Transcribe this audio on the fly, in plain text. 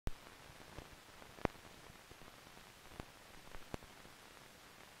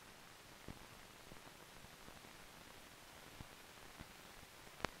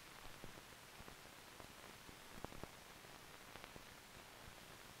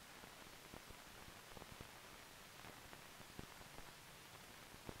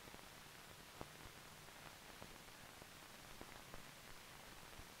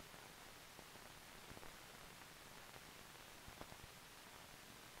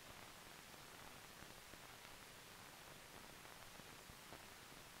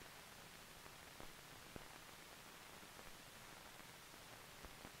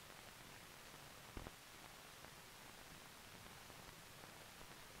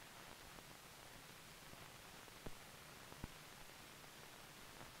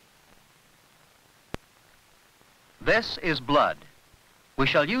This is blood. We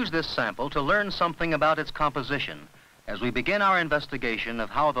shall use this sample to learn something about its composition as we begin our investigation of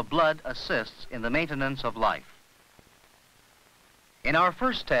how the blood assists in the maintenance of life. In our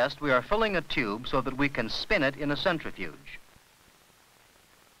first test, we are filling a tube so that we can spin it in a centrifuge.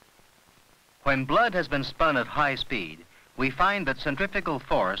 When blood has been spun at high speed, we find that centrifugal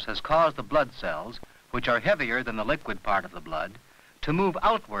force has caused the blood cells, which are heavier than the liquid part of the blood, to move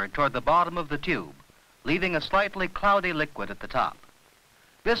outward toward the bottom of the tube, leaving a slightly cloudy liquid at the top.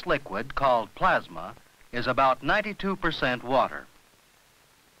 This liquid, called plasma, is about 92% water.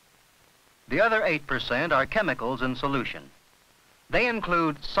 The other 8% are chemicals in solution. They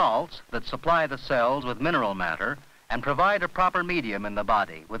include salts that supply the cells with mineral matter and provide a proper medium in the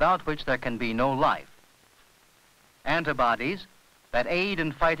body, without which there can be no life. Antibodies that aid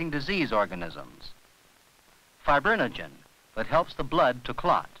in fighting disease organisms. Fibrinogen that helps the blood to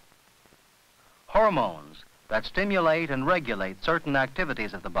clot. Hormones that stimulate and regulate certain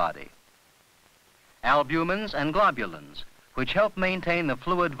activities of the body. Albumins and globulins, which help maintain the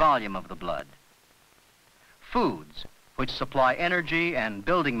fluid volume of the blood. Foods, which supply energy and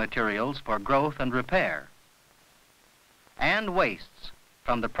building materials for growth and repair. And wastes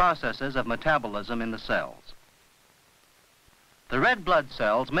from the processes of metabolism in the cells. The red blood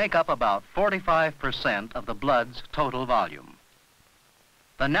cells make up about 45% of the blood's total volume.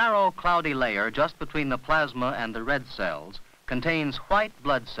 The narrow, cloudy layer just between the plasma and the red cells contains white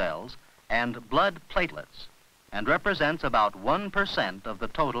blood cells and blood platelets and represents about 1% of the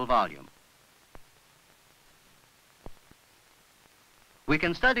total volume. We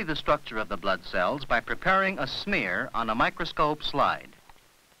can study the structure of the blood cells by preparing a smear on a microscope slide.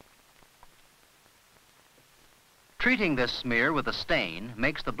 Treating this smear with a stain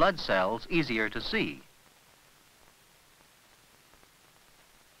makes the blood cells easier to see.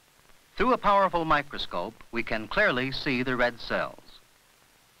 Through a powerful microscope, we can clearly see the red cells.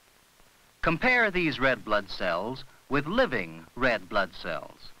 Compare these red blood cells with living red blood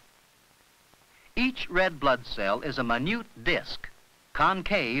cells. Each red blood cell is a minute disc,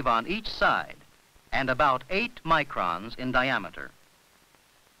 concave on each side, and about 8 microns in diameter.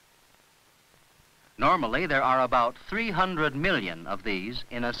 Normally, there are about 300 million of these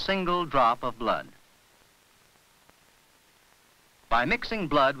in a single drop of blood. By mixing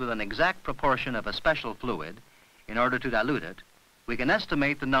blood with an exact proportion of a special fluid, in order to dilute it, we can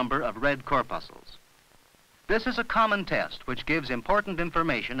estimate the number of red corpuscles. This is a common test which gives important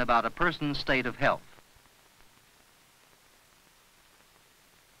information about a person's state of health.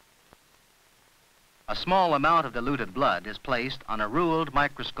 A small amount of diluted blood is placed on a ruled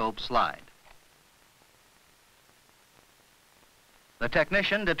microscope slide. The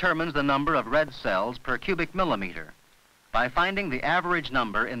technician determines the number of red cells per cubic millimeter by finding the average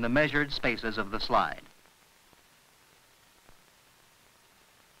number in the measured spaces of the slide.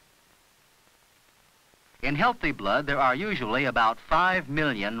 In healthy blood, there are usually about 5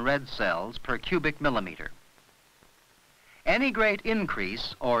 million red cells per cubic millimeter. Any great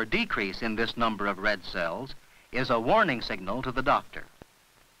increase or decrease in this number of red cells is a warning signal to the doctor.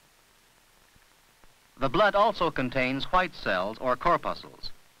 The blood also contains white cells or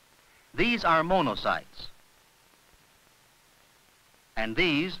corpuscles. These are monocytes. And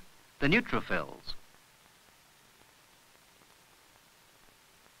these, the neutrophils.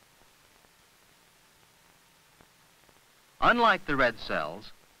 Unlike the red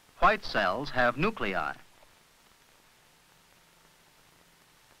cells, white cells have nuclei.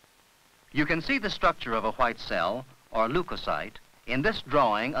 You can see the structure of a white cell, or leukocyte, in this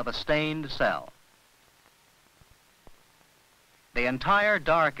drawing of a stained cell. The entire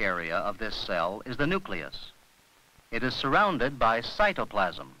dark area of this cell is the nucleus. It is surrounded by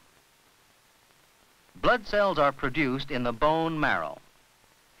cytoplasm. Blood cells are produced in the bone marrow.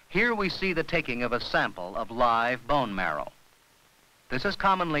 Here we see the taking of a sample of live bone marrow. This is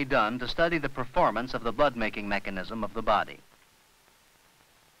commonly done to study the performance of the blood-making mechanism of the body.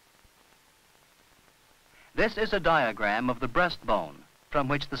 This is a diagram of the breastbone from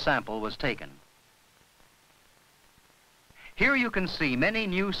which the sample was taken. Here you can see many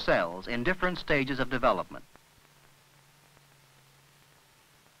new cells in different stages of development.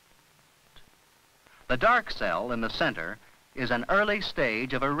 The dark cell in the center is an early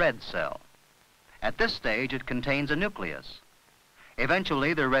stage of a red cell. At this stage, it contains a nucleus.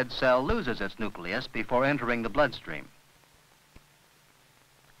 Eventually, the red cell loses its nucleus before entering the bloodstream.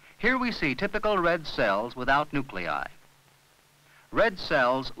 Here we see typical red cells without nuclei. Red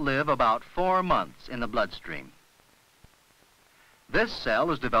cells live about 4 months in the bloodstream. This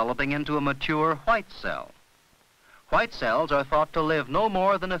cell is developing into a mature white cell. White cells are thought to live no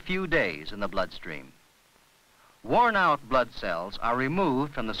more than a few days in the bloodstream. Worn-out blood cells are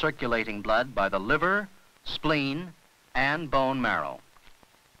removed from the circulating blood by the liver, spleen, and bone marrow.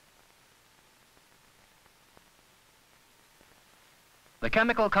 The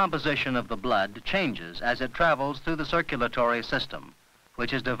chemical composition of the blood changes as it travels through the circulatory system,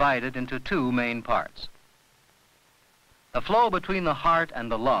 which is divided into two main parts. The flow between the heart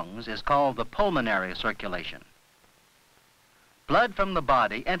and the lungs is called the pulmonary circulation. Blood from the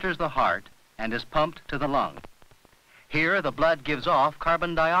body enters the heart and is pumped to the lung. Here, the blood gives off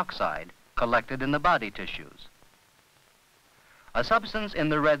carbon dioxide collected in the body tissues. A substance in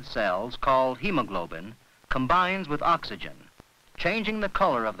the red cells called hemoglobin combines with oxygen, changing the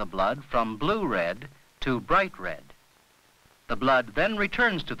color of the blood from blue-red to bright red. The blood then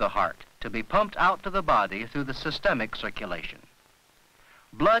returns to the heart to be pumped out to the body through the systemic circulation.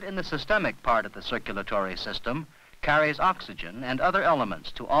 Blood in the systemic part of the circulatory system carries oxygen and other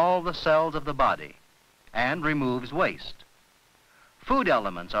elements to all the cells of the body and removes waste. Food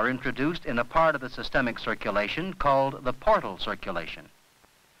elements are introduced in a part of the systemic circulation called the portal circulation.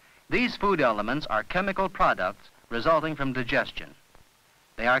 These food elements are chemical products resulting from digestion.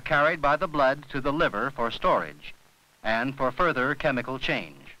 They are carried by the blood to the liver for storage and for further chemical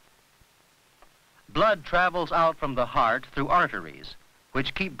change. Blood travels out from the heart through arteries,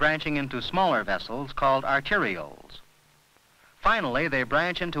 which keep branching into smaller vessels called arterioles. Finally, they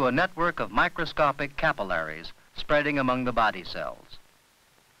branch into a network of microscopic capillaries spreading among the body cells.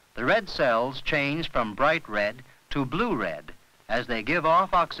 The red cells change from bright red to blue-red as they give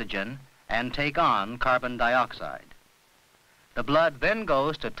off oxygen and take on carbon dioxide. The blood then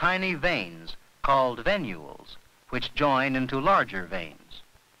goes to tiny veins called venules, which join into larger veins.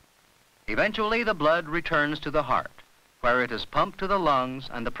 Eventually, the blood returns to the heart, where it is pumped to the lungs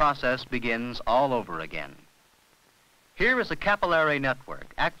and the process begins all over again. Here is a capillary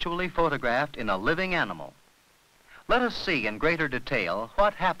network actually photographed in a living animal. Let us see in greater detail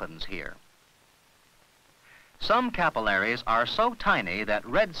what happens here. Some capillaries are so tiny that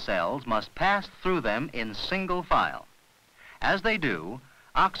red cells must pass through them in single file. As they do,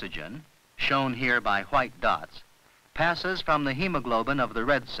 oxygen, shown here by white dots, passes from the hemoglobin of the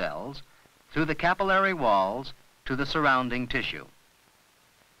red cells through the capillary walls to the surrounding tissue.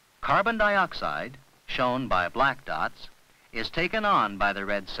 Carbon dioxide, shown by black dots, is taken on by the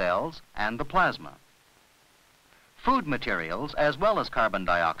red cells and the plasma. Food materials, as well as carbon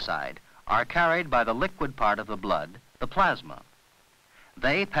dioxide, are carried by the liquid part of the blood, the plasma.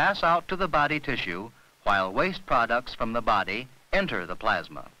 They pass out to the body tissue, while waste products from the body enter the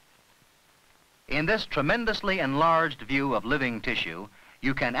plasma. In this tremendously enlarged view of living tissue,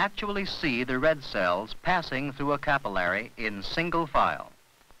 you can actually see the red cells passing through a capillary in single file.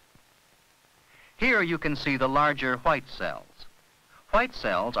 Here you can see the larger white cells. White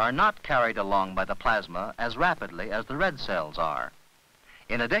cells are not carried along by the plasma as rapidly as the red cells are.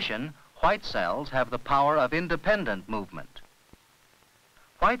 In addition, white cells have the power of independent movement.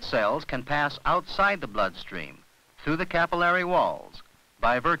 White cells can pass outside the bloodstream through the capillary walls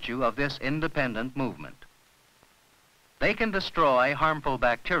by virtue of this independent movement. They can destroy harmful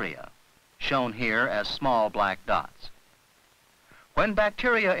bacteria, shown here as small black dots. When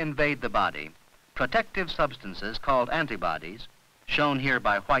bacteria invade the body, protective substances called antibodies, shown here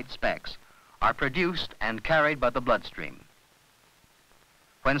by white specks, are produced and carried by the bloodstream.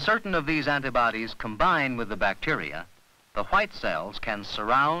 When certain of these antibodies combine with the bacteria, the white cells can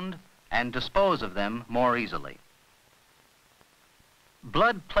surround and dispose of them more easily.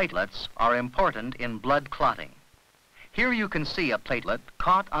 Blood platelets are important in blood clotting. Here you can see a platelet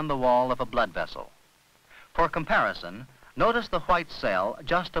caught on the wall of a blood vessel. For comparison, notice the white cell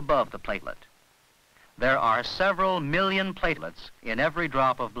just above the platelet. There are several million platelets in every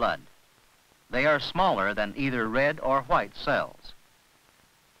drop of blood. They are smaller than either red or white cells.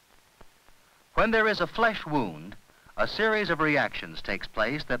 When there is a flesh wound, a series of reactions takes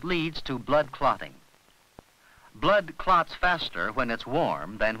place that leads to blood clotting. Blood clots faster when it's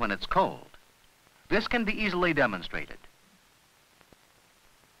warm than when it's cold. This can be easily demonstrated.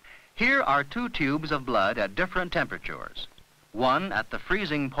 Here are two tubes of blood at different temperatures, one at the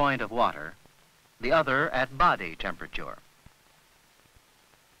freezing point of water, the other at body temperature.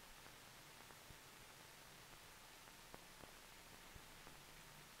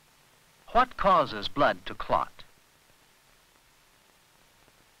 What causes blood to clot?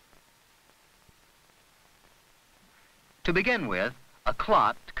 To begin with, a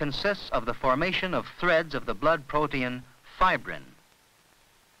clot consists of the formation of threads of the blood protein fibrin.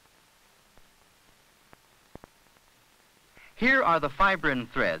 Here are the fibrin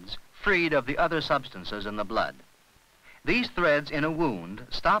threads freed of the other substances in the blood. These threads in a wound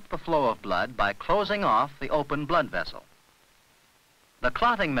stop the flow of blood by closing off the open blood vessel. The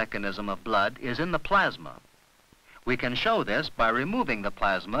clotting mechanism of blood is in the plasma. We can show this by removing the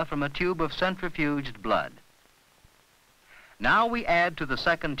plasma from a tube of centrifuged blood. Now we add to the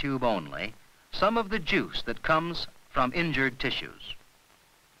second tube only some of the juice that comes from injured tissues.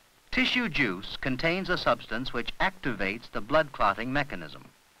 Tissue juice contains a substance which activates the blood clotting mechanism.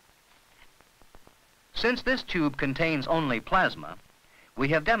 Since this tube contains only plasma, we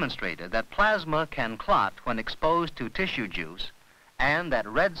have demonstrated that plasma can clot when exposed to tissue juice and that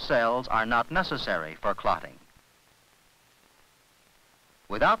red cells are not necessary for clotting.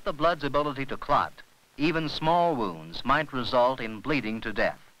 Without the blood's ability to clot, even small wounds might result in bleeding to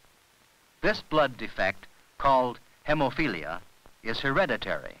death. This blood defect, called hemophilia, is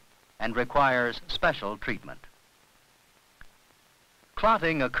hereditary and requires special treatment.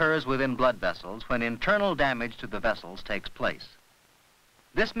 Clotting occurs within blood vessels when internal damage to the vessels takes place.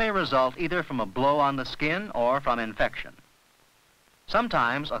 This may result either from a blow on the skin or from infection.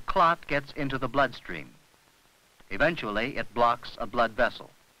 Sometimes a clot gets into the bloodstream. Eventually, it blocks a blood vessel.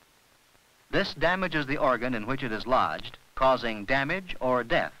 This damages the organ in which it is lodged, causing damage or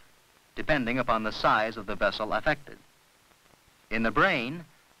death, depending upon the size of the vessel affected. In the brain,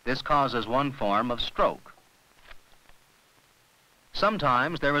 this causes one form of stroke.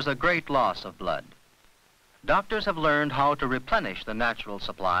 Sometimes there is a great loss of blood. Doctors have learned how to replenish the natural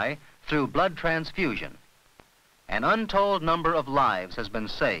supply through blood transfusion. An untold number of lives has been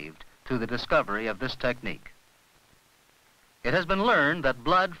saved through the discovery of this technique. It has been learned that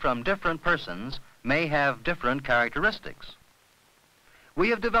blood from different persons may have different characteristics. We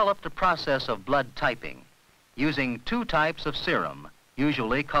have developed a process of blood typing using two types of serum,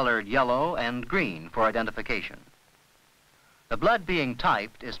 usually colored yellow and green for identification. The blood being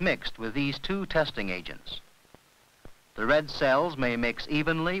typed is mixed with these two testing agents. The red cells may mix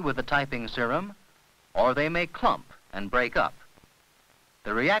evenly with the typing serum, or they may clump and break up.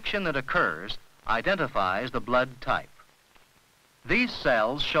 The reaction that occurs identifies the blood type. These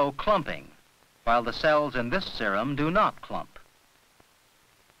cells show clumping, while the cells in this serum do not clump.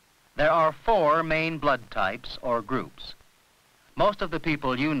 There are 4 main blood types or groups. Most of the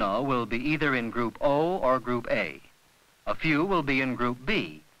people you know will be either in Group O or Group A. A few will be in Group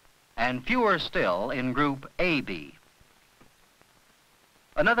B, and fewer still in Group AB.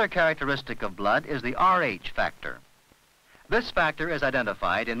 Another characteristic of blood is the Rh factor. This factor is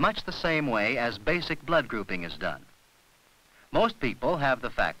identified in much the same way as basic blood grouping is done. Most people have the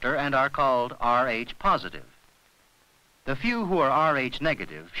factor and are called Rh positive. The few who are Rh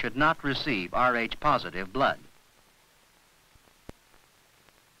negative should not receive Rh positive blood.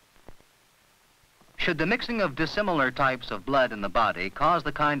 Should the mixing of dissimilar types of blood in the body cause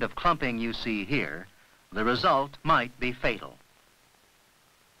the kind of clumping you see here, the result might be fatal.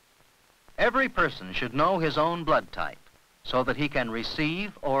 Every person should know his own blood type so that he can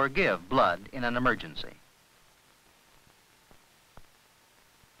receive or give blood in an emergency.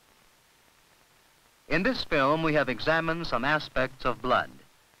 In this film, we have examined some aspects of blood,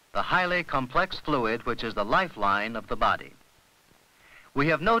 the highly complex fluid which is the lifeline of the body. We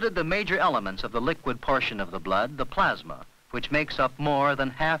have noted the major elements of the liquid portion of the blood, the plasma, which makes up more than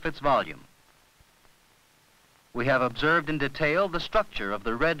half its volume. We have observed in detail the structure of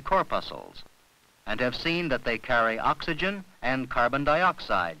the red corpuscles and have seen that they carry oxygen and carbon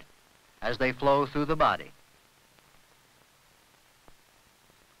dioxide as they flow through the body.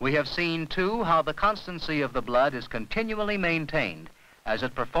 We have seen, too, how the constancy of the blood is continually maintained as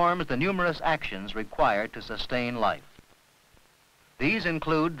it performs the numerous actions required to sustain life. These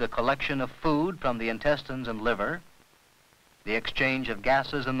include the collection of food from the intestines and liver, the exchange of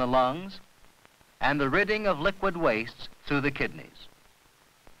gases in the lungs, and the ridding of liquid wastes through the kidneys.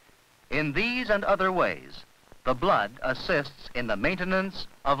 In these and other ways, the blood assists in the maintenance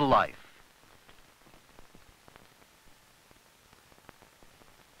of life.